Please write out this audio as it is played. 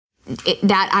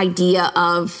that idea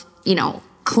of,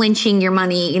 clenching your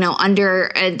money,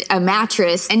 under a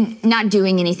mattress and not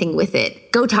doing anything with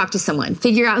it. Go talk to someone,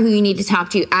 figure out who you need to talk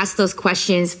to, ask those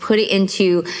questions, put it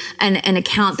into an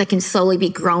account that can slowly be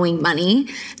growing money.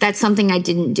 That's something I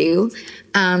didn't do.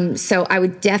 So I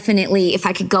would definitely, if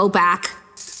I could go back,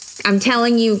 I'm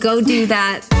telling you, go do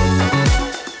that.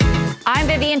 I'm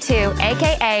Vivian Tu,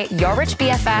 aka your rich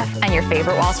BFF and your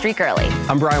favorite Wall Street girly.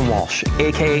 I'm Brian Walsh,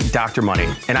 aka Dr. Money,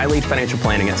 and I lead financial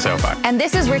planning at SoFi. And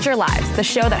this is Richer Lives, the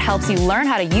show that helps you learn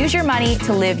how to use your money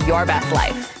to live your best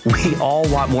life. We all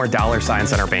want more dollar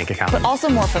signs in our bank account, but also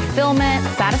more fulfillment,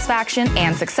 satisfaction,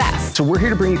 and success. So we're here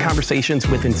to bring you conversations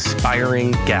with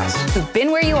inspiring guests who've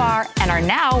been where you are and are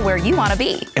now where you want to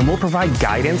be. And we'll provide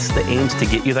guidance that aims to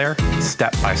get you there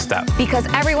step by step. Because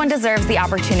everyone deserves the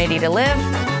opportunity to live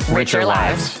richer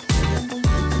lives.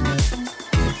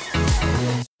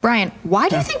 Brian, why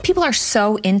do you think people are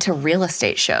so into real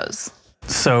estate shows?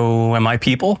 So am I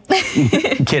people?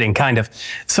 Kidding, kind of.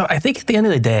 So I think at the end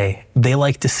of the day, they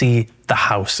like to see the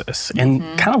houses and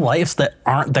kind of lives that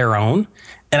aren't their own.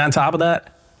 And on top of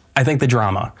that, I think the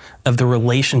drama of the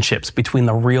relationships between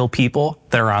the real people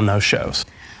that are on those shows.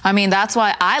 I mean, that's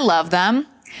why I love them.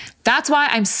 That's why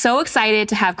I'm so excited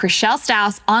to have Chrishell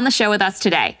Stause on the show with us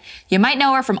today. You might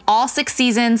know her from all 6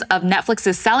 seasons of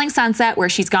Netflix's Selling Sunset, where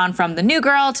she's gone from the new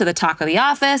girl to the talk of the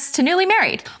office to newly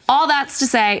married. All that's to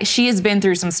say, she has been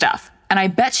through some stuff. And I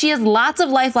bet she has lots of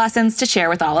life lessons to share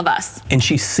with all of us. And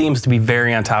she seems to be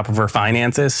very on top of her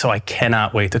finances, so I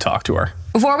cannot wait to talk to her.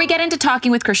 Before we get into talking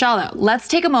with Chrishell, though, let's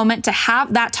take a moment to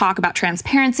have that talk about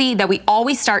transparency that we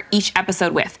always start each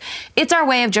episode with. It's our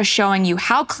way of just showing you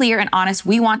how clear and honest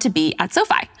we want to be at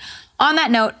SoFi. On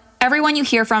that note, everyone you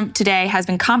hear from today has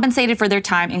been compensated for their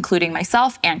time, including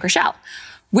myself and Chrishell.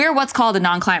 We're what's called a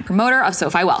non-client promoter of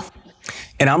SoFi Wealth.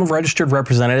 And I'm a registered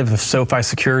representative of SoFi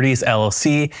Securities,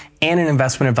 LLC, and an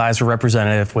investment advisor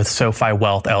representative with SoFi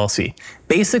Wealth, LLC.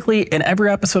 Basically, in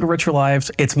every episode of Richer Lives,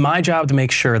 it's my job to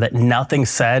make sure that nothing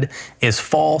said is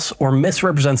false or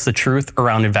misrepresents the truth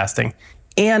around investing,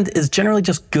 and is generally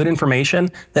just good information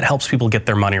that helps people get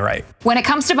their money right. When it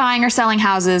comes to buying or selling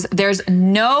houses, there's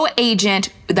no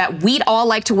agent that we'd all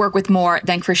like to work with more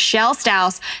than Chrishell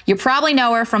Stause. You probably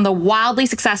know her from the wildly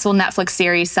successful Netflix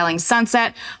series Selling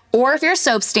Sunset, or if you're a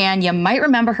soap stan, you might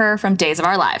remember her from Days of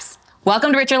Our Lives.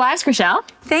 Welcome to Richer Lives, Chrishell.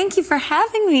 Thank you for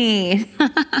having me.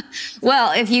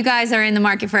 Well, if you guys are in the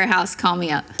market for a house, call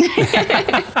me up.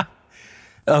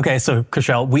 Okay, so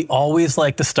Chrishell, we always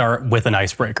like to start with an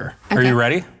icebreaker. Okay. Are you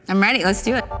ready? I'm ready. Let's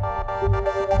do it.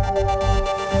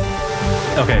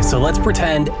 Okay, so let's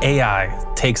pretend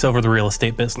AI takes over the real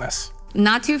estate business.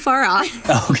 Not too far off.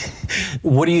 Okay.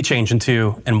 What are you changing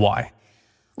to and why?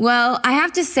 Well, I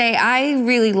have to say, I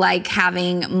really like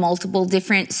having multiple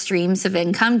different streams of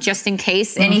income just in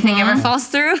case anything ever falls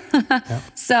through.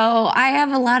 So I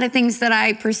have a lot of things that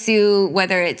I pursue,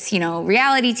 whether it's,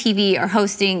 reality TV or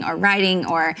hosting or writing,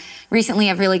 or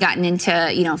recently I've really gotten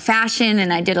into, fashion,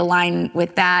 and I did a line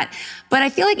with that. But I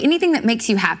feel like anything that makes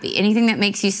you happy, anything that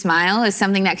makes you smile is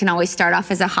something that can always start off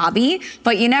as a hobby.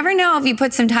 But you never know if you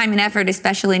put some time and effort,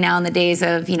 especially now in the days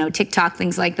of, TikTok,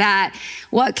 things like that,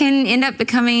 what can end up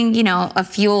becoming, a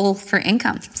fuel for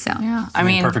income. So, yeah, I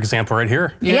mean, perfect example right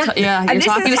here. You're talking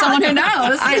to someone who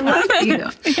knows. I love you.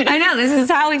 I know, this is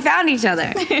how we found each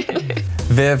other.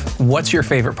 Viv, what's your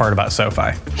favorite part about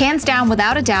SoFi? Hands down,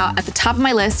 without a doubt, at the top of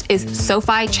my list is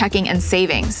SoFi checking and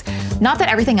savings. Not that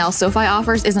everything else SoFi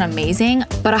offers isn't amazing,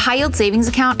 but a high-yield savings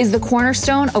account is the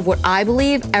cornerstone of what I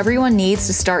believe everyone needs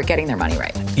to start getting their money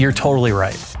right. You're totally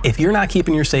right. If you're not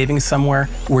keeping your savings somewhere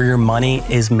where your money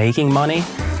is making money,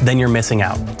 then you're missing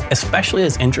out. Especially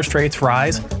as interest rates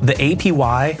rise, the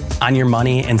APY on your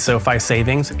money in SoFi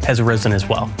savings has risen as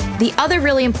well. The other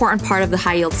really important part of the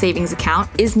high-yield savings account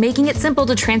is making it simple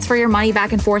to transfer your money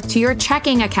back and forth to your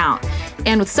checking account.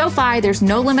 And with SoFi, there's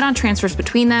no limit on transfers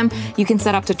between them. You can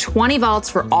set up to 20 vaults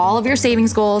for all of your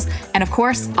savings goals. And of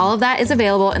course, all of that is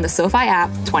available in the SoFi app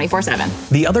 24/7.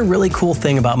 The other really cool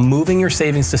thing about moving your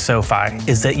savings to SoFi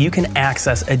is that you can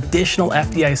access additional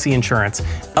FDIC insurance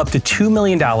up to $2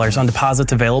 million on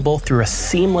deposits available through a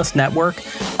seamless network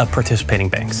of participating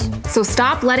banks. So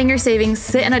stop letting your savings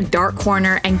sit in a dark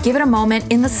corner and give it a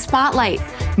moment in the spotlight.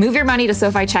 Move your money to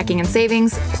SoFi checking and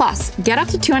savings, plus get up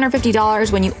to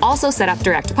 $250 when you also set up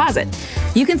direct deposit.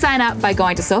 You can sign up by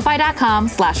going to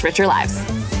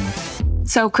SoFi.com/richerlives.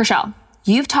 So Chrishell,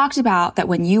 you've talked about that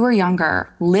when you were younger,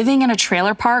 living in a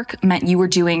trailer park meant you were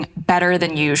doing better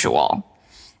than usual.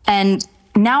 And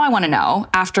Now I want to know,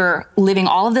 after living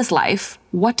all of this life,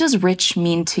 what does rich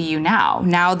mean to you now?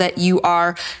 Now that you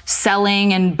are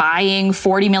selling and buying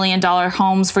 $40 million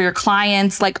homes for your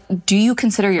clients, like, do you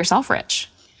consider yourself rich?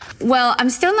 Well, I'm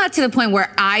still not to the point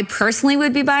where I personally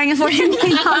would be buying a $40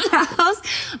 million house,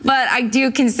 but I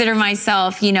do consider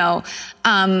myself,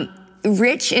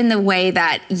 rich in the way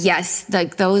that, yes,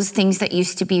 like those things that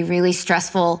used to be really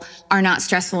stressful are not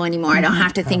stressful anymore. I don't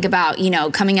have to think about,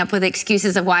 coming up with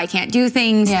excuses of why I can't do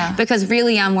things, because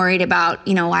really I'm worried about,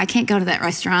 I can't go to that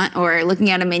restaurant, or looking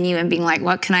at a menu and being like,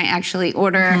 what can I actually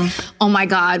order? Oh my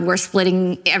God, we're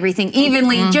splitting everything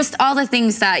evenly. Just all the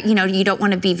things that, you don't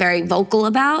want to be very vocal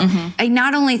about. I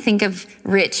not only think of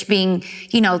rich being,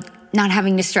 not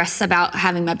having to stress about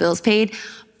having my bills paid,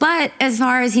 but as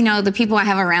far as, the people I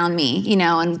have around me,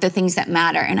 and the things that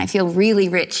matter. And I feel really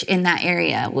rich in that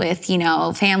area with,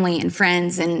 family and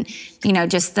friends and,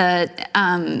 just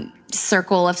the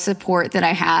circle of support that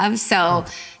I have. So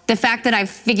the fact that I've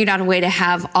figured out a way to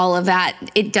have all of that,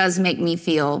 it does make me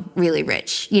feel really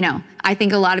rich. I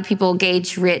think a lot of people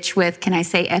gauge rich with, can I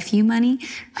say F you money?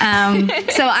 So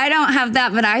I don't have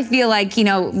that, but I feel like,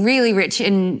 really rich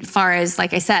in far as,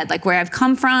 like I said, like where I've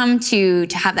come from to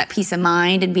have that peace of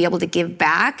mind and be able to give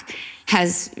back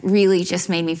has really just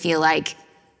made me feel like,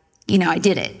 I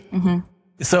did it.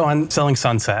 So on Selling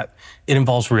Sunset, it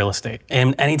involves real estate.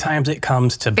 And anytime it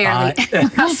comes to buy...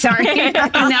 Sorry.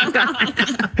 No, go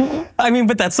on.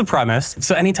 But that's the premise.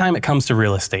 So anytime it comes to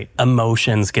real estate,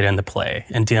 emotions get into play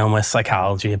and dealing with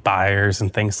psychology of buyers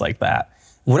and things like that.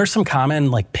 What are some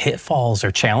common pitfalls or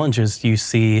challenges you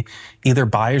see either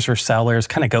buyers or sellers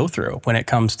kind of go through when it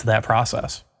comes to that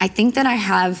process? I think that I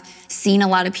have seen a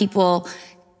lot of people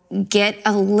get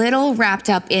a little wrapped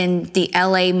up in the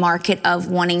LA market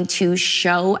of wanting to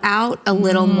show out a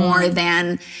little more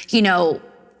than,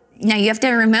 now you have to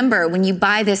remember, when you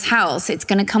buy this house, it's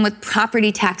going to come with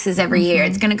property taxes every year.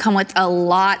 It's going to come with a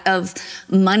lot of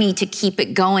money to keep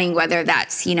it going, whether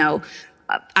that's,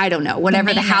 I don't know,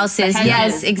 whatever the house is.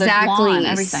 Yes,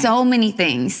 exactly. So many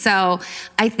things. So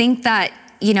I think that,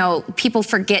 people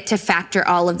forget to factor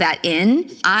all of that in.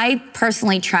 I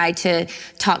personally try to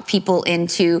talk people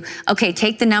into, okay,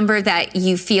 take the number that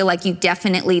you feel like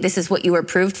this is what you were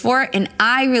approved for. And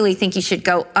I really think you should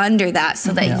go under that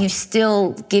so that you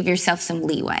still give yourself some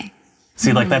leeway.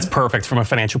 See, that's perfect from a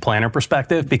financial planner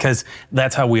perspective, because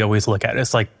that's how we always look at it.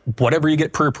 It's like, whatever you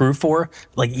get pre-approved for,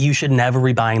 you should never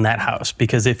be buying that house,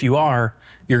 because if you are,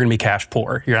 you're going to be cash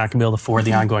poor. You're not going to be able to afford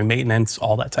the ongoing maintenance,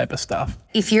 all that type of stuff.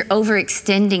 If you're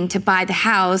overextending to buy the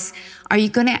house, are you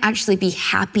going to actually be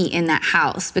happy in that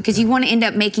house? Because you want to end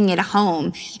up making it a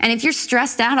home. And if you're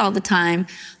stressed out all the time,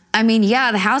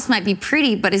 the house might be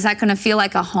pretty, but is that going to feel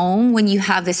like a home when you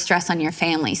have this stress on your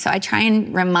family? So I try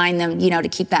and remind them, to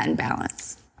keep that in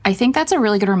balance. I think that's a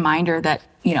really good reminder that,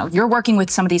 you're working with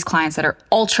some of these clients that are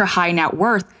ultra high net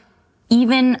worth.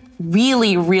 Even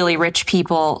really, really rich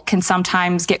people can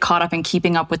sometimes get caught up in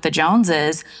keeping up with the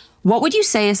Joneses. What would you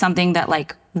say is something that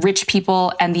rich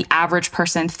people and the average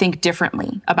person think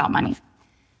differently about money?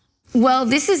 Well,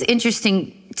 this is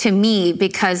interesting to me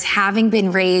because having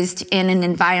been raised in an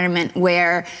environment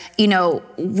where,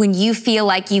 when you feel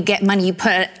like you get money, you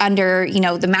put it under,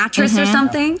 the mattress or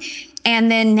something.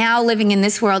 And then now living in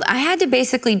this world, I had to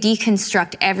basically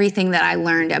deconstruct everything that I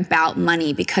learned about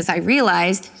money, because I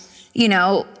realized,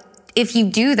 if you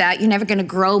do that, you're never going to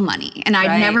grow money. And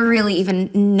I'd never really even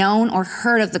known or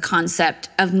heard of the concept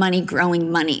of money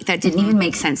growing money. That didn't even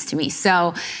make sense to me.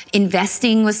 So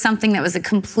investing was something that was a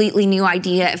completely new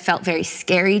idea. It felt very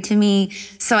scary to me.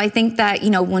 So I think that,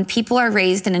 when people are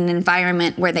raised in an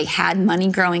environment where they had money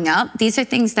growing up, these are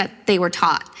things that they were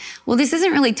taught. Well, this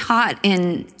isn't really taught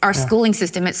in our schooling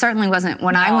system. It certainly wasn't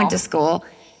when I went to school.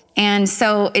 And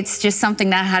so it's just something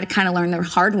that I had to kind of learn the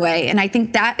hard way. And I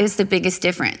think that is the biggest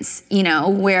difference,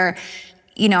 where,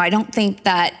 I don't think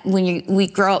that when we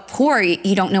grow up poor,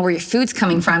 you don't know where your food's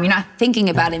coming from. You're not thinking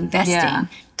about investing. Yeah,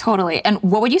 totally. And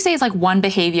what would you say is one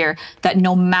behavior that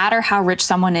no matter how rich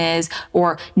someone is,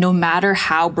 or no matter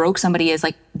how broke somebody is,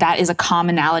 that is a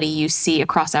commonality you see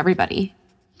across everybody?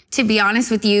 To be honest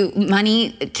with you,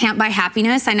 money can't buy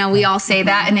happiness. I know we all say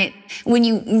that. And when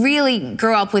you really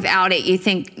grow up without it, you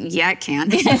think, yeah, it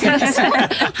can. I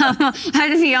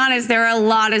have to be honest, there are a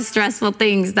lot of stressful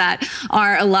things that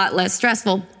are a lot less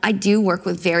stressful. I do work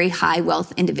with very high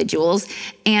wealth individuals,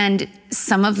 and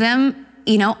some of them,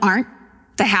 aren't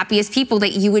the happiest people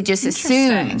that you would just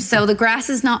assume. So the grass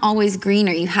is not always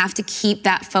greener. You have to keep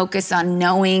that focus on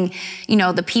knowing,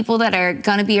 the people that are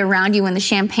going to be around you when the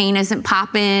champagne isn't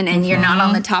popping and you're not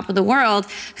on the top of the world,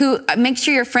 who make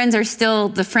sure your friends are still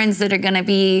the friends that are going to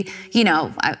be,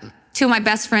 two of my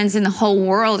best friends in the whole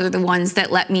world are the ones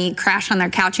that let me crash on their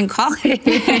couch in college.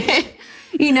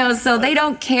 You know, so they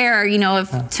don't care, you know,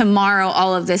 if tomorrow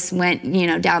all of this went, you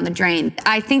know, down the drain.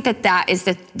 I think that that is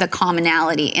the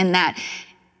commonality in that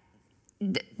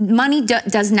money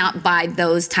does not buy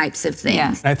those types of things.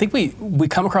 Yeah. I think we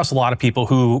come across a lot of people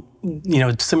who, you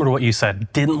know, similar to what you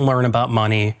said, didn't learn about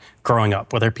money growing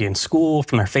up, whether it be in school,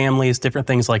 from their families, different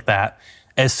things like that.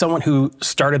 As someone who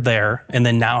started there and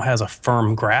then now has a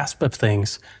firm grasp of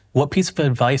things, what piece of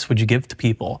advice would you give to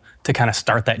people to kind of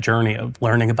start that journey of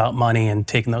learning about money and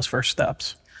taking those first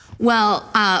steps? Well,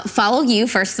 follow you,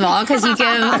 first of all, because you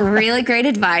give really great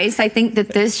advice. I think that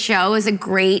this show is a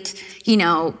great, you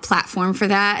know, platform for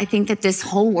that. I think that this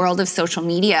whole world of social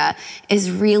media is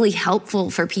really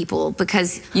helpful for people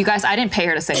because... You guys, I didn't pay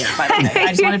her to say it, by the way. I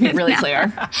just want to be really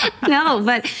clear. No,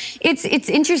 but it's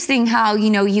interesting how, you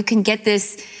know, you can get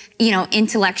this, you know,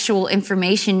 intellectual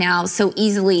information now so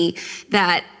easily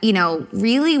that, you know,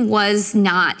 really was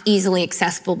not easily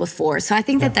accessible before. So I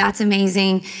think that that's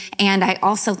amazing. And I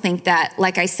also think that,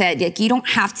 like I said, like you don't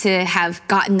have to have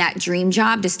gotten that dream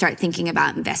job to start thinking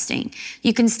about investing.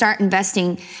 You can start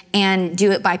investing and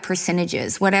do it by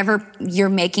percentages. Whatever you're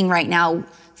making right now,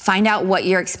 find out what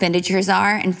your expenditures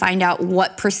are and find out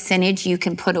what percentage you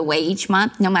can put away each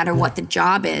month, no matter what the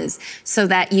job is, so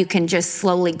that you can just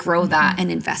slowly grow that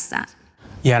and invest that.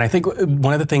 Yeah, and I think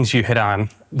one of the things you hit on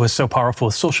was so powerful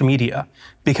with social media,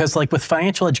 because like with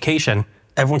financial education,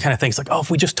 everyone kind of thinks like, oh,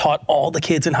 if we just taught all the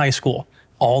kids in high school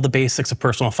all the basics of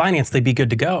personal finance, they'd be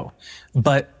good to go.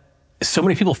 But so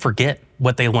many people forget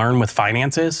what they learn with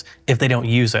finances if they don't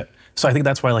use it. So I think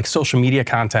that's why like social media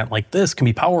content like this can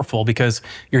be powerful, because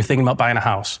you're thinking about buying a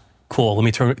house. Cool, let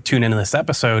me tune into this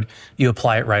episode. You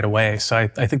apply it right away. So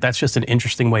I think that's just an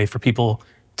interesting way for people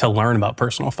to learn about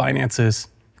personal finances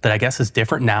that I guess is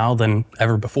different now than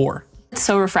ever before. It's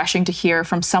so refreshing to hear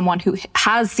from someone who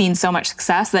has seen so much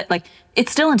success that like it's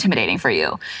still intimidating for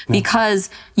you, because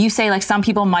you say like some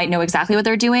people might know exactly what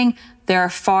they're doing. There are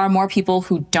far more people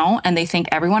who don't, and they think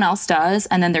everyone else does,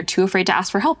 and then they're too afraid to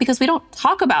ask for help because we don't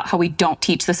talk about how we don't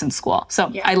teach this in school.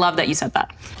 So I love that you said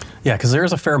that. Yeah, because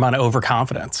there's a fair amount of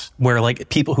overconfidence where like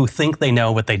people who think they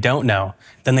know what they don't know,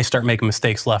 then they start making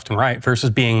mistakes left and right, versus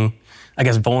being, I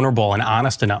guess, vulnerable and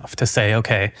honest enough to say,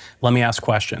 okay, let me ask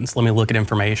questions, let me look at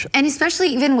information. And especially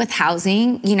even with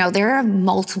housing, you know, there are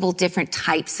multiple different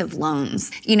types of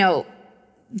loans. You know,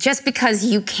 just because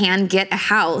you can get a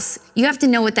house, you have to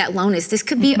know what that loan is. This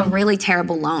could be a really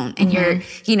terrible loan. And you're,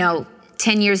 you know,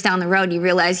 10 years down the road, you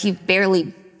realize you've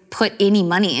barely put any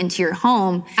money into your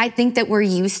home. I think that we're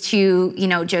used to, you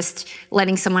know, just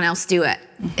letting someone else do it.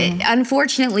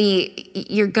 Unfortunately,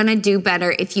 you're gonna do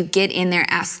better if you get in there,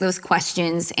 ask those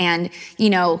questions, and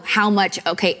you know how much,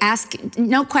 okay, ask,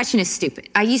 no question is stupid.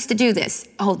 I used to do this.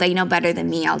 Oh, they know better than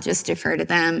me, I'll just defer to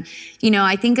them. You know,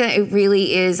 I think that it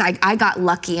really is, I got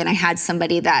lucky and I had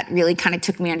somebody that really kind of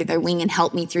took me under their wing and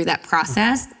helped me through that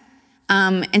process.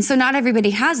 And so not everybody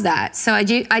has that. So I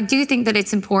do think that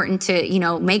it's important to, you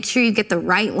know, make sure you get the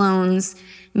right loans,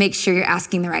 make sure you're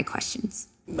asking the right questions.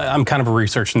 I'm kind of a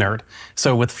research nerd.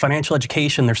 So with financial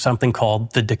education, there's something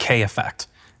called the decay effect.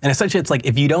 And essentially it's like,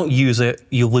 if you don't use it,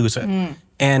 you lose it.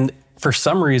 And for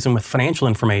some reason with financial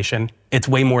information, it's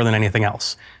way more than anything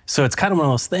else. So it's kind of one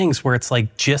of those things where it's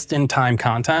like just in time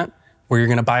content, where you're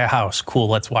gonna buy a house, cool,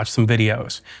 let's watch some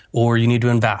videos. Or you need to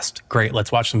invest, great,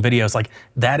 let's watch some videos. Like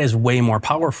that is way more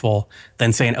powerful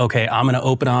than saying, okay, I'm gonna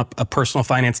open up a personal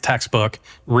finance textbook,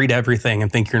 read everything,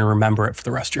 and think you're gonna remember it for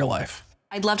the rest of your life.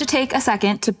 I'd love to take a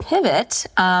second to pivot.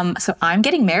 So I'm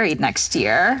getting married next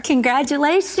year.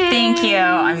 Congratulations. Thank you.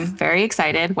 I'm very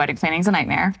excited. Wedding planning's a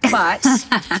nightmare, but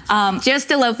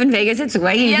just elope in Vegas, it's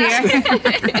way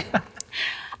easier.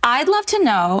 I'd love to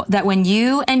know that when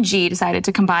you and G decided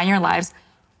to combine your lives,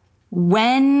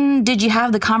 when did you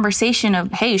have the conversation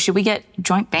of, hey, should we get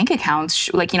joint bank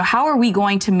accounts? Like, you know, how are we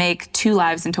going to make two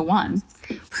lives into one?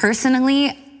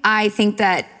 Personally, I think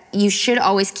that you should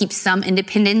always keep some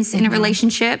independence in a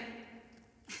relationship.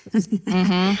 You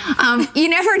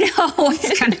never know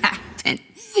what's gonna happen.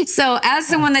 So as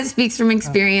someone that speaks from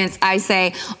experience, I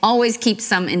say always keep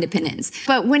some independence.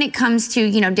 But when it comes to,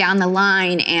 you know, down the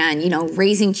line and, you know,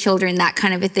 raising children, that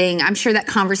kind of a thing, I'm sure that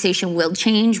conversation will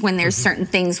change when there's certain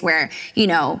things where, you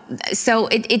know, so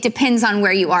it depends on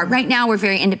where you are. Right now, we're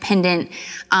very independent,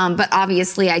 but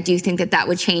obviously I do think that that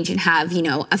would change and have, you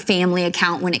know, a family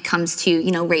account when it comes to,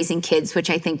 you know, raising kids, which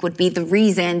I think would be the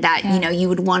reason that, you know, you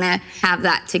would want to have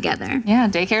that together. Yeah,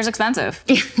 daycare's expensive.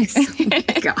 Yes. Oh my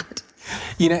God.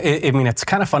 You know, I mean, it's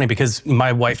kind of funny because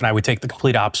my wife and I would take the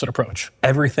complete opposite approach.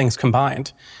 Everything's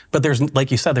combined, but there's,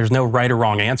 like you said, there's no right or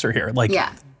wrong answer here. Like,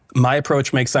 My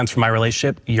approach makes sense for my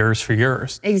relationship, yours for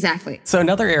yours. Exactly. So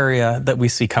another area that we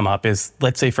see come up is,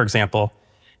 let's say, for example,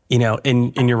 you know,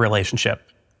 in your relationship,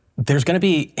 there's going to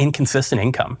be inconsistent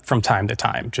income from time to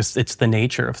time. Just it's the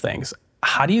nature of things.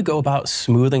 How do you go about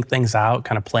smoothing things out,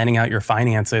 kind of planning out your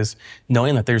finances,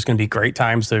 knowing that there's going to be great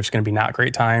times, there's going to be not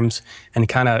great times, and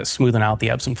kind of smoothing out the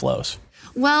ebbs and flows?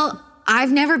 Well,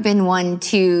 I've never been one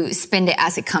to spend it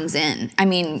as it comes in. I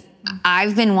mean,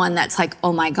 I've been one that's like,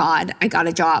 oh my God, I got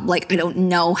a job. Like, I don't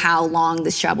know how long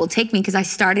this job will take me because I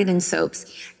started in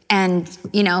soaps. And,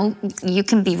 you know, you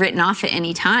can be written off at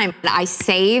any time. I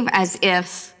save as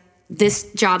if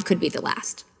this job could be the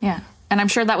last. Yeah. And I'm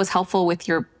sure that was helpful with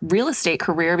your real estate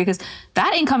career because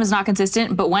that income is not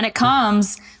consistent, but when it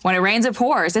comes, when it rains, it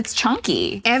pours, it's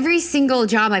chunky. Every single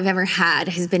job I've ever had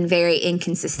has been very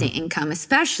inconsistent income,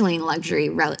 especially in luxury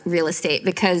real estate,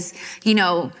 because, you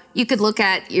know, you could look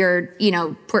at your, you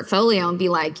know, portfolio and be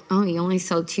like, oh, you only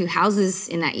sold 2 houses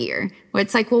in that year. Where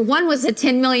it's like, well, one was a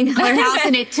 $10 million house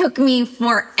and it took me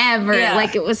forever. Yeah.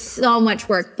 Like it was so much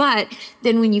work. But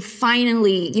then when you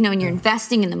finally, you know, and you're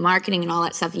investing in the marketing and all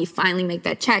that stuff, you finally make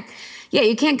that check. Yeah,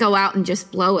 you can't go out and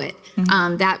just blow it.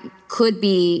 That could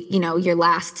be, you know, your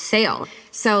last sale.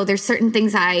 So there's certain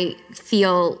things I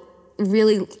feel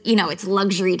really, you know, it's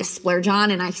luxury to splurge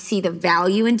on, and I see the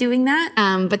value in doing that.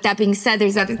 But that being said,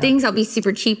 there's other things I'll be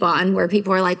super cheap on where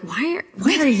people are like, why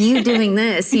are you doing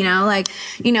this? You know, like,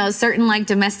 you know, certain like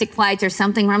domestic flights or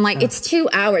something where I'm like, it's 2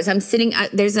 hours. I'm sitting,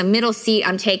 there's a middle seat,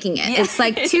 I'm taking it. It's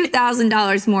like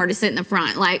 $2,000 more to sit in the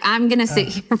front. Like I'm going to sit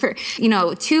here for, you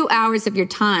know, 2 hours of your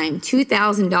time,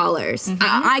 $2,000.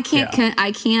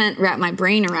 I can't wrap my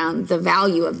brain around the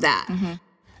value of that.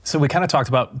 So we kind of talked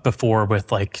about before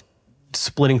with like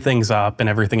splitting things up and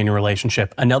everything in your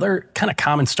relationship. Another kind of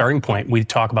common starting point we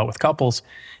talk about with couples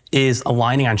is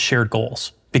aligning on shared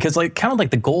goals, because like kind of like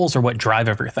the goals are what drive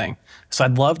everything. So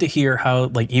I'd love to hear how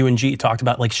like you and G talked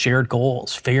about like shared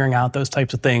goals, figuring out those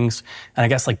types of things, and I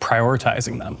guess like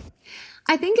prioritizing them.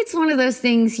 I think it's one of those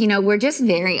things, you know, we're just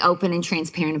very open and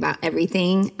transparent about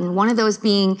everything. And one of those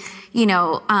being, you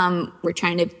know, we're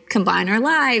trying to combine our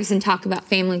lives and talk about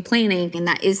family planning. And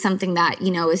that is something that,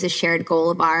 you know, is a shared goal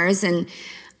of ours. And,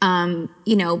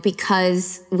 you know,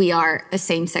 because we are a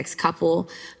same-sex couple,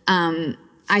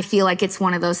 I feel like it's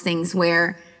one of those things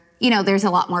where, you know, there's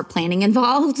a lot more planning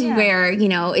involved where, you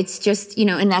know, it's just, you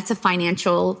know, and that's a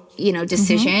financial, you know,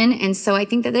 decision. And so I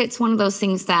think that it's one of those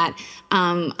things that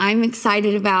I'm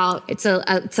excited about. It's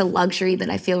a luxury that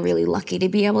I feel really lucky to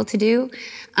be able to do.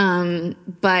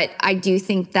 But I do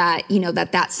think that, you know,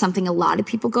 that's something a lot of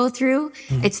people go through.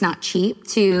 It's not cheap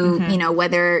to, you know,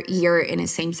 whether you're in a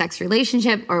same-sex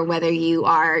relationship or whether you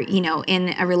are, you know,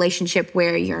 in a relationship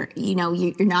where you're, you know,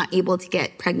 you're not able to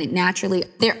get pregnant naturally.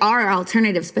 There are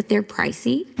alternatives, but they're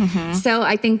pricey. So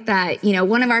I think that, you know,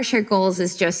 one of our shared goals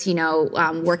is just, you know,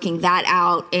 working that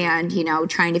out and, you know,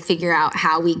 trying to figure out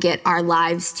how we get our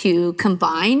lives to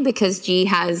combine, because G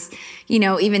has, you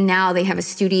know, even now they have a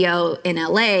studio in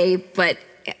LA, but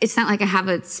it's not like I have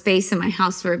a space in my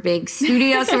house for a big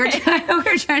studio. So we're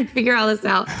trying to figure all this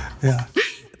out. Yeah.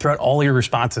 Throughout all your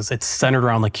responses, it's centered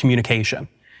around like communication.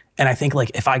 And I think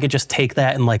like if I could just take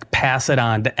that and like pass it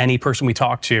on to any person we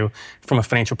talk to from a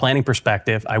financial planning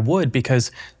perspective, I would,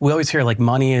 because we always hear like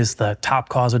money is the top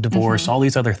cause of divorce, all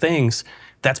these other things.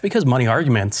 That's because money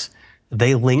arguments,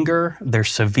 they linger, they're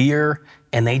severe,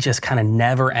 and they just kind of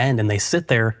never end, and they sit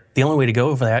there. The only way to go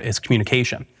over that is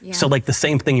communication. So like the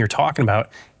same thing you're talking about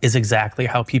is exactly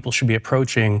how people should be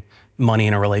approaching money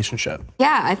in a relationship.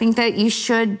 Yeah, I think that you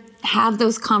should have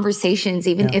those conversations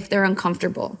even if they're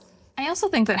uncomfortable. I also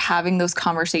think that having those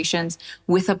conversations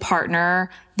with a partner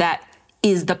that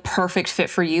is the perfect fit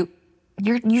for you,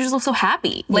 you're just so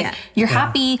happy. Like you're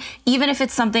happy, even if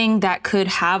it's something that could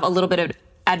have a little bit of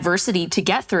adversity to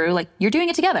get through, like you're doing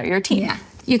it together, you're a team.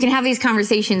 You can have these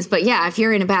conversations, but if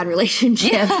you're in a bad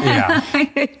relationship,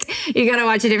 you gotta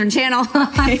watch a different channel.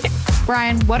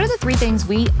 Brian, what are the 3 things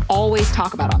we always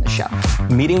talk about on the show?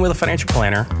 Meeting with a financial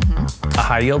planner, a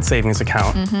high yield savings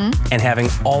account, and having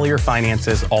all your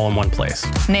finances all in one place.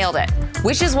 Nailed it.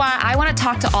 Which is why I want to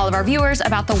talk to all of our viewers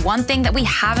about the one thing that we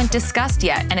haven't discussed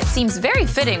yet, and it seems very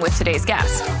fitting with today's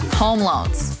guest, home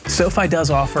loans. SoFi does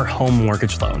offer home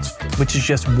mortgage loans, which is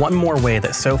just one more way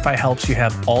that SoFi helps you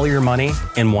have all your money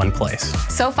in one place.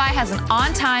 SoFi has an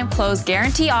on-time close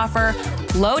guarantee offer,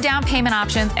 low down payment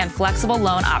options, and flexible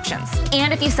loan options.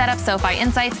 And if you set up SoFi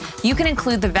Insights, you can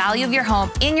include the value of your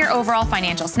home in your overall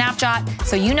financial snapshot,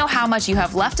 so you know how much you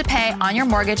have left to pay on your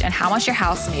mortgage and how much your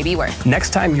house may be worth. Next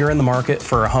time you're in the market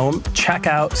for a home, check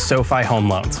out SoFi Home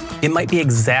Loans. It might be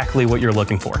exactly what you're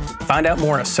looking for. Find out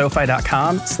more at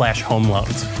sofi.com/home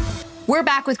loans. We're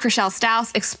back with Chrishell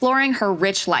Stause exploring her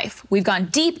rich life. We've gone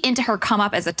deep into her come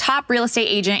up as a top real estate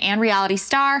agent and reality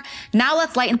star. Now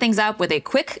let's lighten things up with a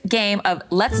quick game of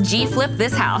Let's G Flip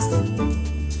This House.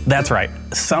 That's right.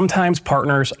 Sometimes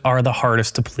partners are the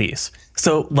hardest to please.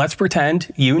 So let's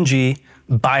pretend you and G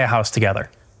buy a house together.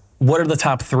 What are the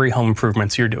top 3 home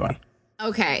improvements you're doing?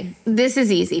 Okay, this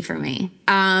is easy for me.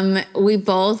 We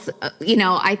both,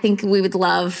 I think we would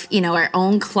love, our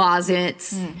own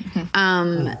closets.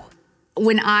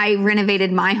 When I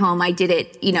renovated my home, I did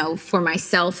it, for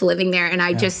myself living there, and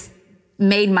I just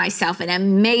made myself an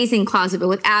amazing closet, but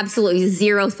with absolutely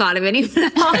zero thought of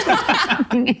anyone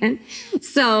else.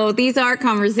 So these are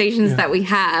conversations that we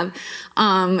have.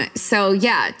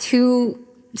 2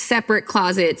 separate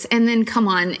closets. And then come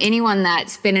on, anyone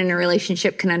that's been in a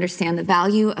relationship can understand the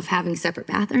value of having separate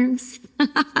bathrooms.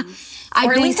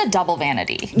 Or at least a double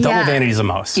vanity. Double vanity is a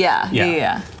must. Yeah.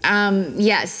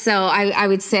 Yes. So I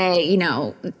would say,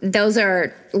 those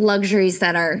are luxuries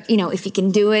that are, if you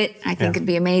can do it, I think it'd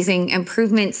be amazing.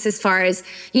 Improvements as far as,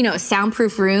 a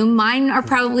soundproof room. Mine are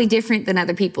probably different than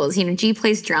other people's. G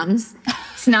plays drums.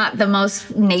 It's not the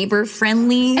most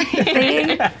neighbor-friendly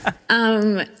thing.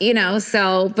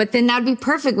 But then that'd be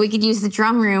perfect. We could use the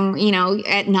drum room,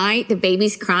 at night, the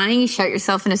baby's crying, you shut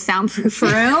yourself in a soundproof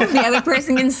room, the other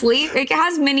person can sleep. It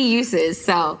has many uses,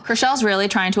 so. Chrishell's really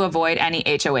trying to avoid any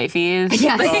HOA fees.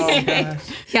 Yes. Oh,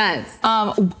 Yes.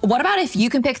 What about if you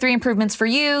can pick 3 improvements for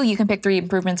you can pick 3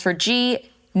 improvements for G,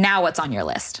 now what's on your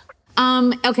list?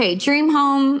 Okay, dream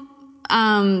home,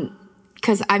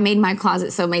 because I made my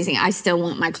closet so amazing. I still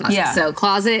want my closet. Yeah. So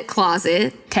closet.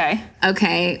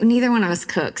 Okay. Neither one of us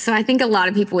cook. So I think a lot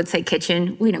of people would say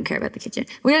kitchen. We don't care about the kitchen.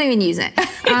 We don't even use it.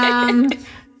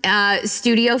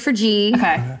 Studio for G.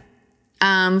 Okay.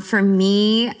 For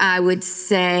me, I would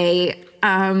say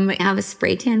have a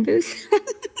spray tan booth.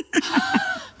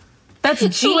 That's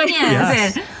genius.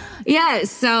 Yes. Yeah,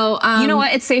 so... you know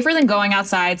what? It's safer than going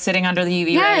outside, sitting under the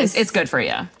UV rays. It's good for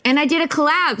you. And I did a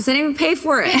collab, so I didn't even pay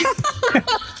for it.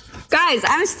 Guys,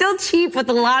 I'm still cheap with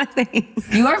a lot of things.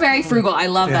 You are very frugal. I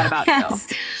love that about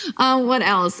you. What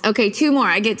else? Okay, 2 more.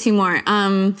 I get 2 more.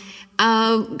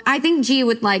 I think G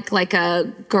would like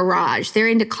a garage. They're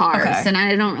into cars, and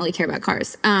I don't really care about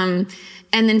cars.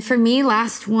 And then for me,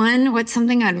 last one, what's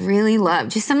something I'd really love?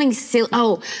 Just something silly.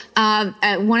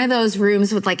 One of those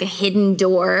rooms with like a hidden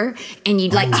door, and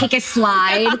you'd like take a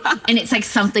slide, and it's like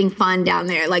something fun down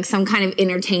there, like some kind of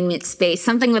entertainment space,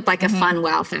 something with like a fun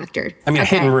wow factor. I mean, a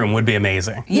hidden room would be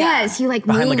amazing. Yes, you like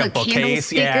behind move like a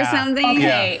candlestick or something.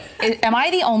 Okay, am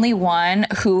I the only one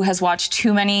who has watched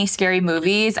too many scary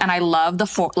movies? And I love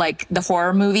the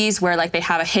horror movies where like they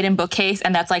have a hidden bookcase,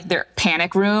 and that's like their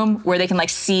panic room where they can like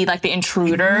see like the intruders.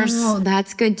 Oh,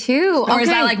 that's good too. Or is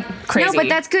that like crazy? No, but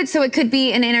that's good. So it could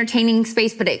be an entertaining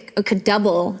space, but it could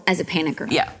double as a panic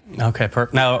room. Yeah. Okay.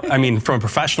 Now, I mean, from a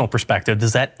professional perspective,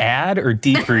 does that add or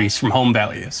decrease from home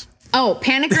values? Oh,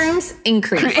 panic rooms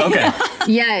increase. Okay.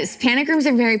 Yes, panic rooms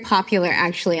are very popular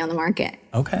actually on the market.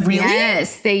 Okay. Really?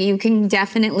 Yes, you can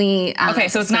definitely. Okay,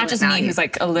 so it's not just me who's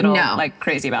like a little like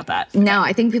crazy about that. No,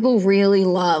 I think people really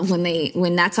love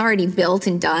when that's already built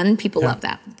and done. People love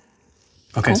that.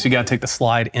 Okay, so you got to take the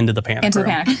slide into the panic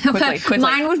room. Quickly.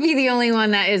 Mine would be the only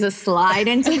one that is a slide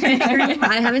into the panic room.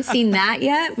 I haven't seen that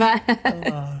yet, but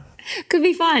could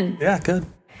be fun. Yeah, good.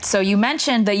 So you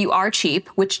mentioned that you are cheap,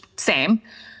 which same.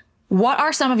 What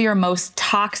are some of your most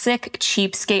toxic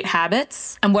cheapskate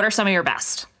habits, and what are some of your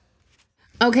best?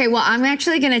 Okay, well, I'm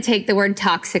actually going to take the word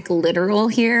toxic literal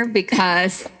here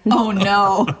because Oh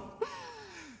no.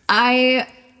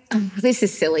 This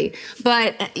is silly,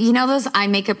 but you know those eye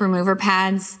makeup remover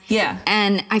pads? Yeah.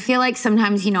 And I feel like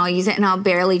sometimes, I'll use it and I'll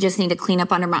barely just need to clean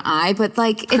up under my eye, but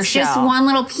like it's just one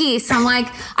little piece. I'm like,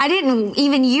 I didn't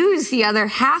even use the other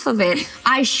half of it.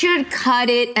 I should cut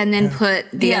it and then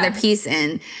put the other piece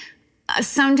in.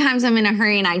 Sometimes I'm in a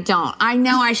hurry and I don't. I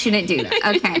know I shouldn't do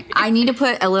that. Okay. I need to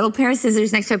put a little pair of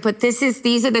scissors next to it, but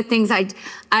these are the things I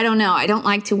don't know. I don't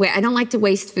like to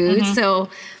waste food. So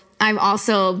I've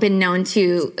also been known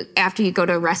to, after you go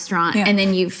to a restaurant and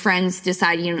then you friends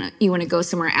decide you want to go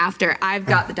somewhere after, I've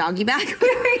got the doggy bag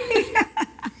with me.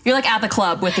 You're like at the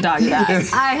club with the doggy bag.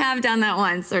 I have done that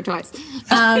once or twice.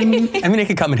 I mean, it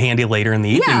could come in handy later in the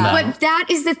evening, though. But that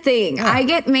is the thing. I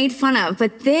get made fun of.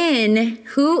 But then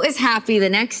who is happy the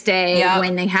next day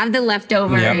when they have the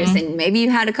leftovers and maybe you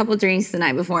had a couple drinks the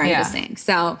night before, I'm just saying.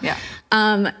 So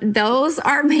those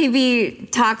are maybe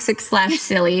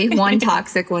toxic/silly. One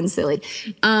toxic, one silly.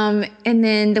 And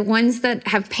then the ones that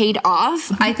have paid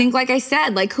off, I think, like I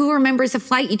said, like who remembers a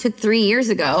flight you took 3 years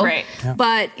ago? Right.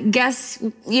 But guess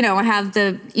have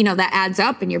the, that adds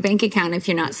up in your bank account if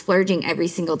you're not splurging every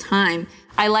single time.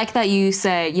 I like that you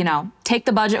say, take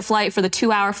the budget flight for the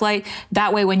 2-hour flight.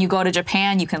 That way, when you go to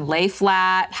Japan, you can lay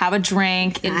flat, have a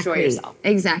drink, enjoy yourself.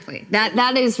 Exactly.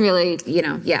 That is really,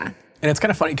 yeah. And it's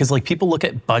kind of funny because people look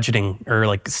at budgeting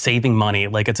or saving money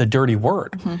like it's a dirty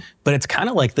word, but it's kind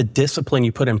of like the discipline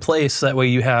you put in place. That way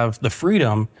you have the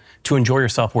freedom to enjoy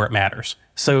yourself where it matters.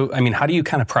 So, how do you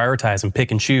kind of prioritize and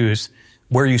pick and choose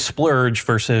where you splurge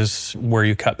versus where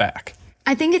you cut back?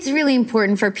 I think it's really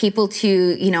important for people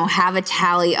to, have a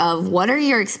tally of what are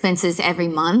your expenses every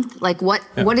month?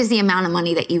 What is the amount of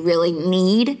money that you really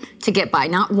need to get by?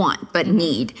 Not want, but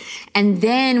need. And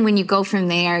then when you go from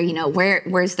there,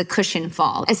 where's the cushion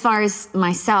fall? As far as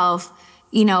myself,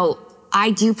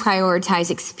 I do prioritize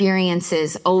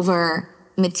experiences over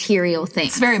material things.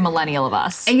 It's very millennial of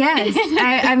us. Yes.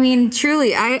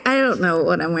 Truly, I don't know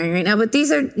what I'm wearing right now, but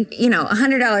these are,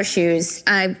 $100 shoes.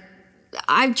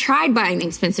 I've tried buying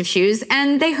expensive shoes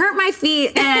and they hurt my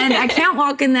feet and I can't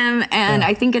walk in them. And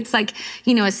I think it's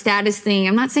a status thing.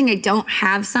 I'm not saying I don't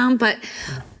have some, but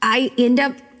I end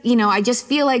up, I just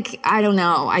feel like, I don't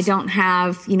know, I don't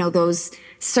have, those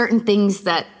certain things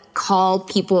that call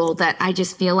people that I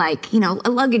just feel like, a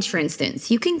luggage, for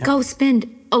instance. You can go spend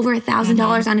over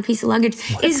 $1,000 on a piece of luggage.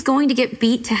 It's going to get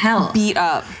beat to hell. Beat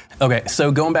up. Okay,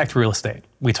 so going back to real estate,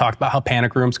 we talked about how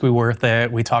panic rooms could be worth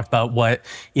it. We talked about what,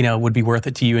 would be worth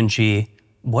it to you and G.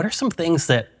 What are some things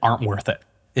that aren't worth it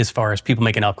as far as people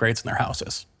making upgrades in their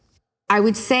houses? I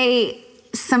would say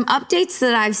some updates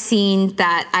that I've seen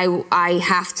that I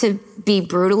have to be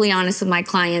brutally honest with my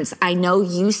clients. I know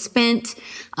you spent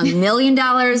 $1 million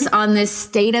on this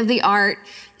state-of-the-art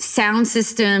sound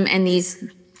system and these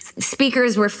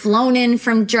speakers were flown in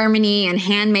from Germany and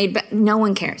handmade, but no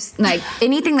one cares.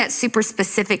 Anything that's super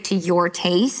specific to your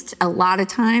taste, a lot of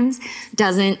times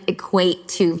doesn't equate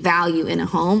to value in a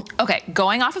home. Okay,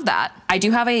 going off of that, I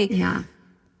do have a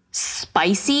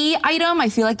spicy item. I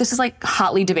feel like this is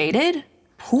hotly debated.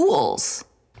 Pools.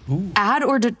 Ooh. Add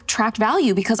or detract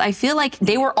value, because I feel like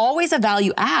they were always a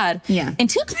value add. Yeah.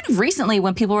 Until kind of recently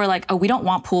when people were like, oh, we don't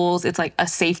want pools. It's a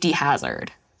safety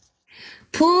hazard.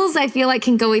 Pools, I feel like,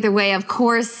 can go either way. Of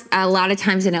course, a lot of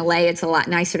times in LA, it's a lot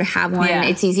nicer to have one. Yeah.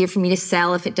 It's easier for me to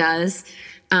sell if it does.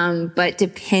 But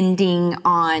depending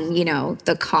on,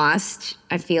 the cost,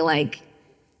 I feel like,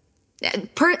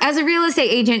 as a real estate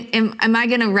agent, am I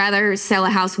going to rather sell a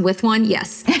house with one?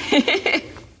 Yes.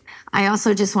 I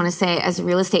also just want to say, as a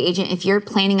real estate agent, if you're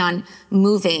planning on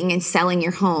moving and selling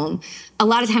your home, a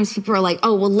lot of times people are like,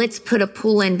 oh, well, let's put a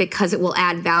pool in because it will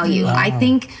add value. Wow. I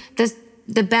think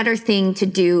the better thing to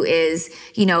do is,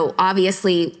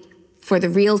 obviously for the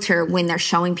realtor, when they're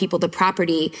showing people the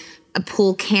property, a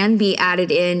pool can be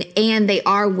added in and they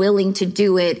are willing to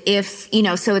do it if,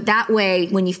 so that way,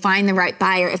 when you find the right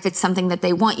buyer, if it's something that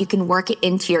they want, you can work it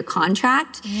into your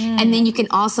contract. And then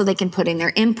they can put in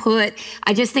their input.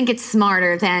 I just think it's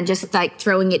smarter than just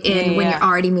throwing it in when you're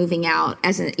already moving out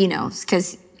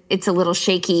because it's a little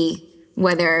shaky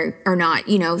whether or not,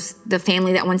 the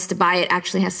family that wants to buy it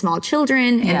actually has small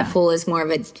children and the pool is more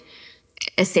of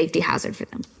a safety hazard for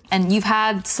them. And you've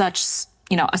had such,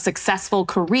 a successful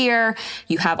career.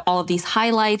 You have all of these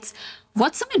highlights.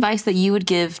 What's some advice that you would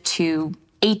give to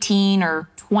 18 or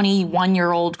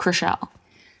 21-year-old Chrishell?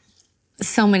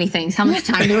 So many things. How much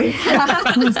time do we have?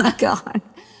 Oh my God.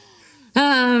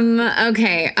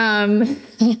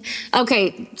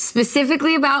 Okay.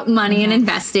 Specifically about money and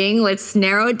investing, let's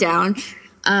narrow it down.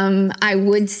 I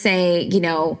would say,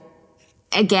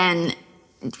 again,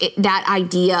 that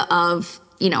idea of,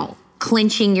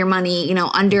 clenching your money,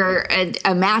 under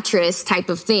a mattress type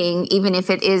of thing, even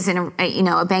if it is in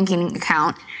a banking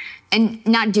account, and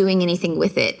not doing anything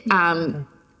with it.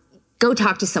 Go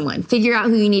talk to someone, figure out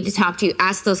who you need to talk to,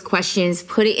 ask those questions,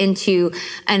 put it into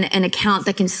an account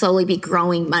that can slowly be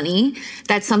growing money.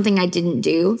 That's something I didn't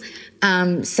do.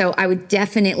 So I would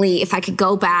definitely, if I could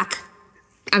go back,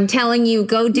 I'm telling you,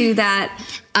 go do that.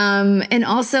 And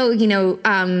also,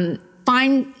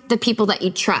 find the people that you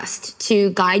trust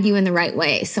to guide you in the right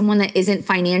way. Someone that isn't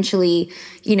financially,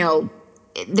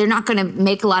 they're not going to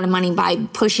make a lot of money by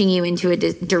pushing you into a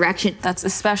direction. That's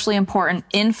especially important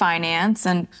in finance,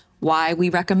 and why we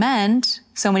recommend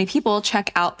so many people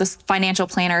check out the financial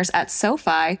planners at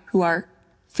SoFi who are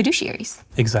fiduciaries.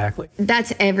 Exactly.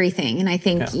 That's everything. And I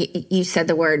think you said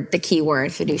the key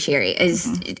word, fiduciary, is,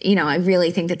 I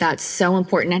really think that that's so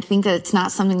important. I think that it's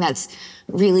not something that's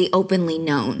really openly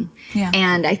known. Yeah.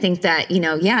 And I think that,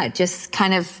 just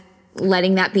kind of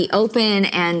letting that be open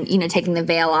and, taking the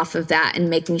veil off of that and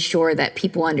making sure that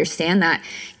people understand that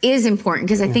is important.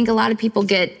 Because I think a lot of people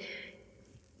get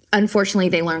unfortunately,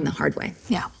 they learn the hard way.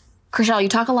 Yeah. Chrishell, you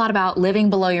talk a lot about living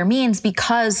below your means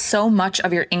because so much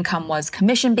of your income was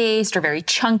commission-based or very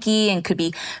chunky and could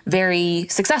be very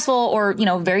successful or,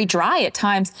 very dry at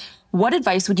times. What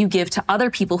advice would you give to other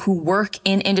people who work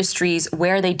in industries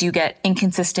where they do get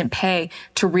inconsistent pay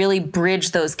to really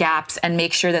bridge those gaps and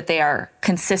make sure that they are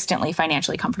consistently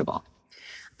financially comfortable?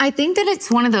 I think that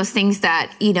it's one of those things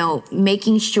that,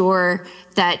 making sure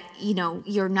that,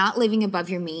 you're not living above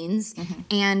your means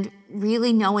and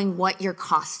really knowing what your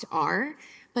costs are,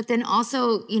 but then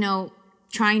also,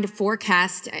 trying to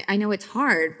forecast. I know it's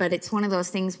hard, but it's one of those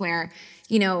things where,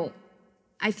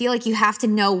 I feel like you have to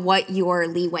know what your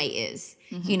leeway is.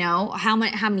 How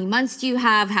many months do you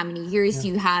have? How many years do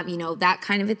you have? That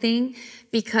kind of a thing,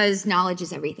 because knowledge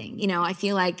is everything. I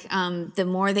feel like the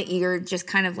more that you're just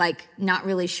kind of like not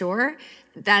really sure,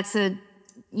 that's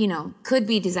could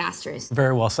be disastrous.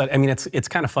 Very well said. I mean, it's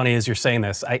kind of funny as you're saying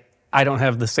this. I don't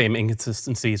have the same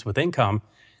inconsistencies with income,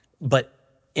 but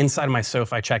inside of my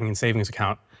SoFi checking and savings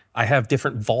account, I have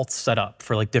different vaults set up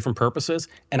for like different purposes,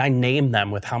 and I name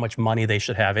them with how much money they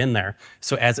should have in there.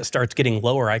 So as it starts getting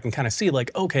lower, I can kind of see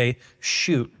like, okay,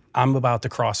 shoot, I'm about to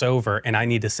cross over and I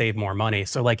need to save more money.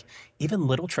 So like even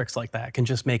little tricks like that can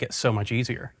just make it so much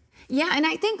easier. Yeah, and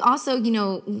I think also,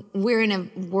 we're in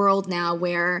a world now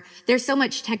where there's so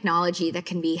much technology that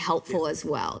can be helpful as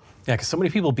well. Yeah, because so many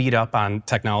people beat up on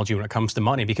technology when it comes to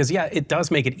money because, yeah, it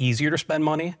does make it easier to spend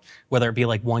money, whether it be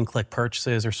like one-click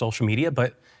purchases or social media,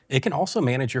 but it can also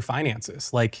manage your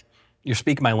finances. Like, you're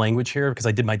speaking my language here because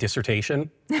I did my dissertation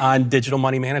on digital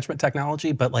money management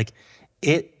technology, but like,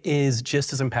 it is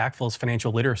just as impactful as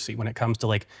financial literacy when it comes to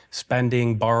like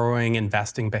spending, borrowing,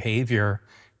 investing behavior.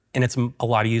 And it's a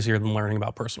lot easier than learning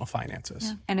about personal finances.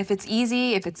 Yeah. And if it's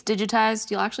easy, if it's digitized,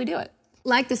 you'll actually do it.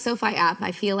 Like the SoFi app,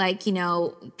 I feel like,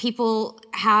 people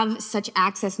have such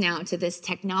access now to this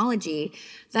technology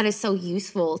that is so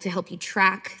useful to help you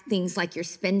track things like your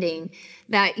spending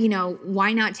that,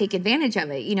 why not take advantage of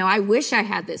it? I wish I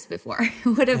had this before.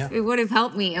 It would have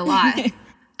helped me a lot.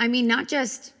 I mean, not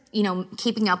just,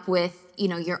 keeping up with,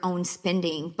 your own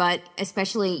spending, but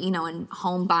especially, in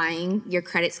home buying, your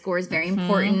credit score is very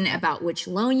important about which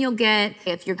loan you'll get.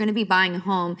 If you're going to be buying a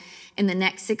home in the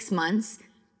next 6 months,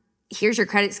 here's your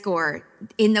credit score.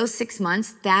 In those 6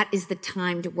 months, that is the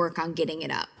time to work on getting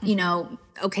it up.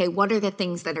 Okay, what are the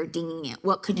things that are dinging it?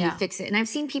 What could you fix it? And I've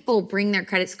seen people bring their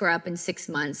credit score up in 6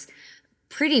 months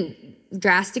pretty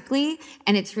drastically,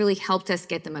 and it's really helped us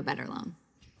get them a better loan.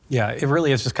 Yeah, it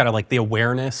really is just kind of like the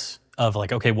awareness of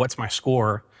like, okay, what's my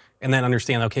score? And then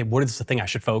understand, okay, what is the thing I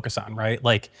should focus on, right?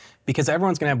 Like, because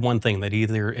everyone's gonna have one thing that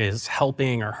either is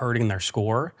helping or hurting their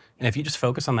score. And if you just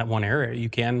focus on that one area, you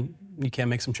can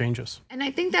make some changes. And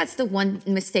I think that's the one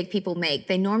mistake people make.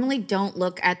 They normally don't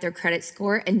look at their credit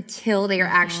score until they are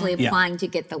actually applying to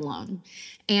get the loan.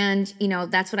 And,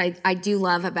 that's what I do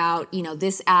love about,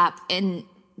 this app, and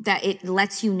that it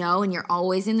lets you know and you're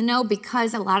always in the know,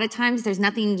 because a lot of times there's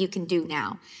nothing you can do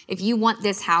now. If you want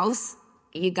this house,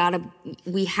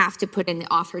 we have to put in the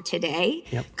offer today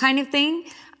kind of thing.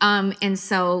 And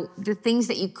so the things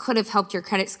that you could have helped your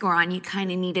credit score on, you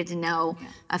kind of needed to know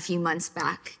a few months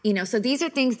back. So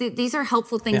these are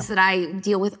helpful things that I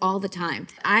deal with all the time.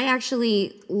 I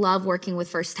actually love working with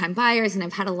first-time buyers, and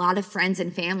I've had a lot of friends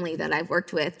and family that I've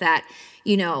worked with that,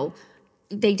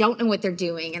 they don't know what they're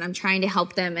doing, and I'm trying to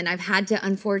help them. And I've had to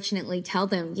unfortunately tell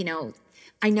them,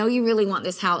 I know you really want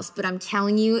this house, but I'm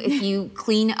telling you, if you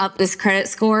clean up this credit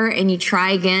score and you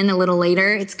try again a little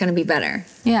later, it's going to be better.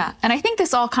 Yeah. And I think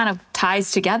this all kind of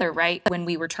ties together, right? When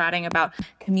we were chatting about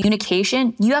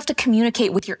communication, you have to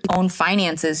communicate with your own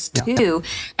finances too.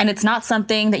 And it's not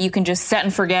something that you can just set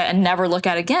and forget and never look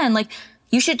at again. Like,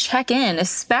 you should check in,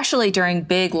 especially during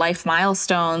big life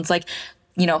milestones, like,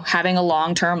 having a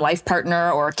long-term life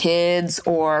partner or kids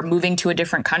or moving to a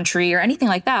different country or anything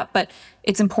like that. But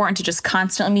it's important to just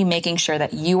constantly be making sure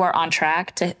that you are on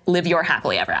track to live your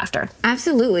happily ever after.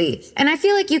 Absolutely. And I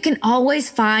feel like you can always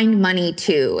find money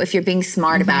too if you're being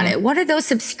smart about it. What are those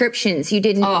subscriptions you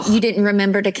didn't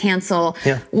remember to cancel?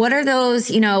 What are those,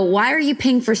 why are you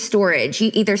paying for storage? You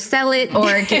either sell it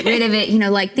or get rid of it,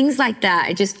 like things like that.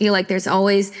 I just feel like there's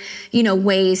always,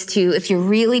 ways to, if you're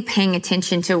really paying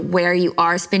attention to where you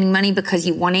are spending money because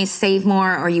you want to save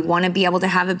more or you want to be able to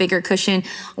have a bigger cushion,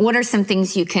 what are some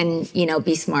things you can,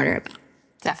 be smarter about?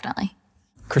 Definitely.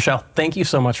 Chrishell, thank you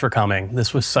so much for coming.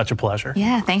 This was such a pleasure.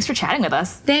 Yeah, thanks for chatting with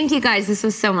us. Thank you guys. This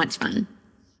was so much fun.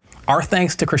 Our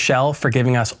thanks to Chrishell for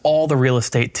giving us all the real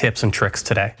estate tips and tricks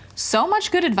today. So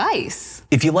much good advice.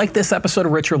 If you like this episode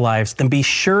of Richer Lives, then be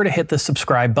sure to hit the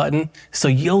subscribe button so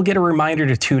you'll get a reminder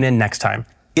to tune in next time.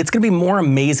 It's going to be more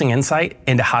amazing insight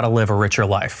into how to live a richer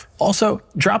life. Also,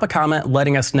 drop a comment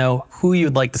letting us know who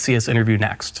you'd like to see us interview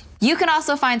next. You can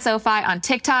also find SoFi on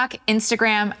TikTok,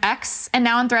 Instagram, X, and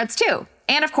now on Threads too.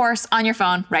 And of course, on your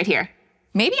phone right here.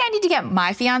 Maybe I need to get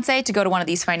my fiance to go to one of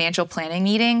these financial planning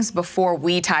meetings before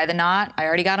we tie the knot. I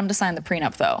already got him to sign the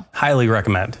prenup though. Highly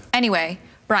recommend. Anyway,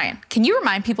 Brian, can you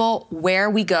remind people where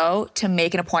we go to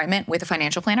make an appointment with a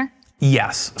financial planner?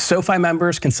 Yes, SoFi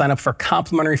members can sign up for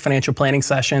complimentary financial planning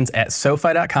sessions at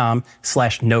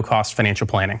sofi.com/no-cost financial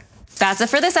planning. That's it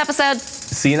for this episode.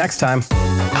 See you next time.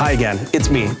 Hi again,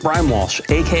 it's me, Brian Walsh,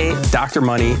 aka Dr.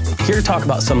 Money, here to talk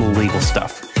about some legal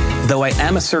stuff. Though I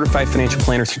am a certified financial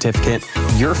planner certificate,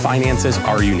 your finances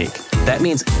are unique. That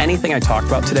means anything I talked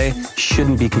about today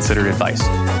shouldn't be considered advice.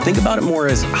 Think about it more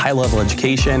as high-level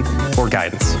education or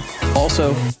guidance.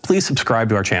 Also, please subscribe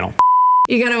to our channel.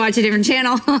 You gotta watch a different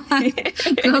channel. Go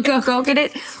get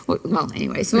it. Well,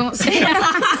 anyways, we won't say it.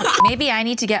 Maybe I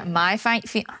need to get my sorry.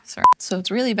 So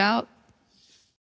it's really about